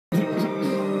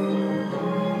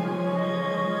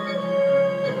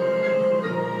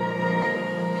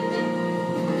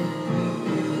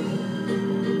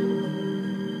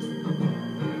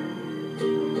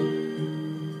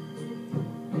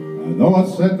Oh, I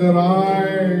said that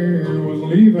I was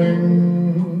leaving,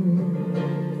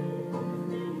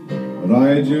 but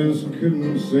I just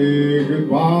couldn't say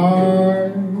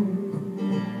goodbye.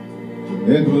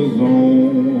 It was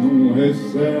only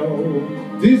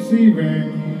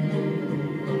self-deceiving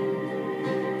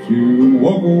to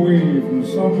walk away from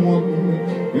someone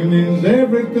who means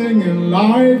everything in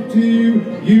life to you.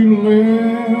 You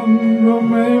learn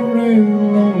from every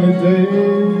lonely day.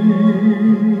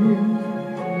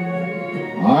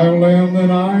 I learned that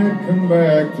I'd come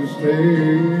back to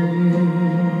stay.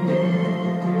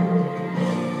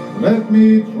 Let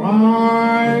me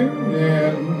try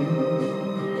again.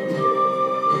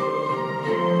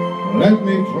 Let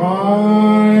me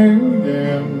try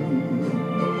again.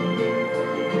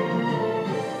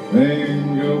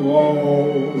 Think of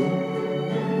all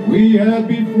we had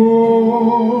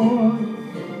before.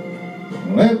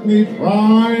 Let me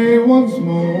try once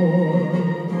more.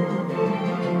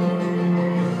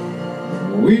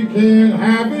 We can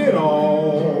have it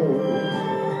all,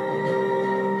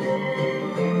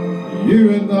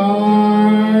 you and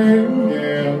I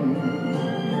again.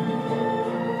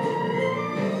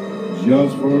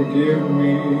 Just forgive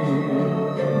me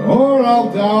or I'll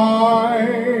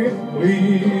die.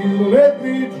 Please let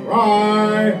me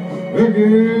try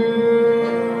again.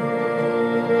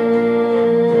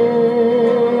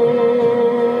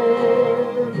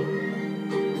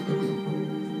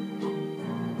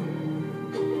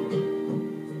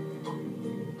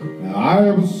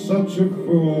 I was such a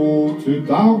fool to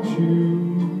doubt you,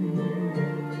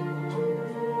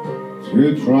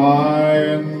 to try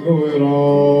and go it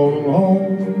all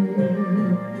alone.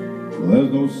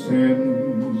 There's no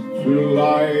sense to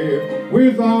life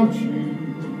without you.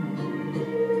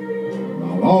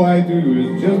 Now all I do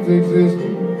is just exist.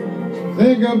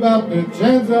 Think about the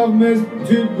chance I've missed.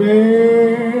 To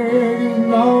beg is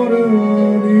not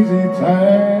an easy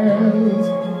task,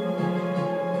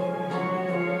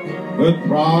 but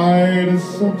pride is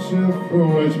such a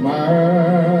foolish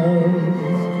mask.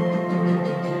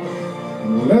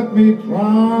 Let me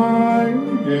try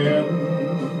again.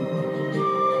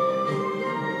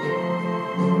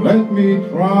 Let me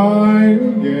try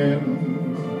again.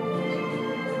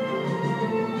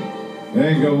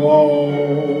 Think of all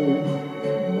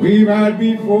we've had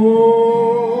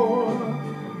before.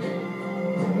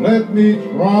 Let me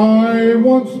try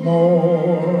once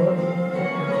more.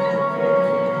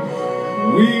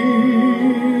 We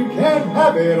can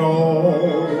have it all,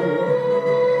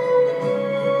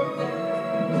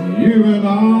 you and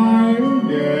I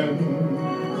again.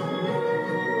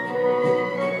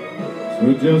 So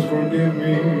just forgive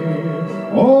me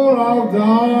or I'll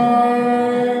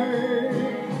die.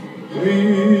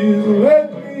 Please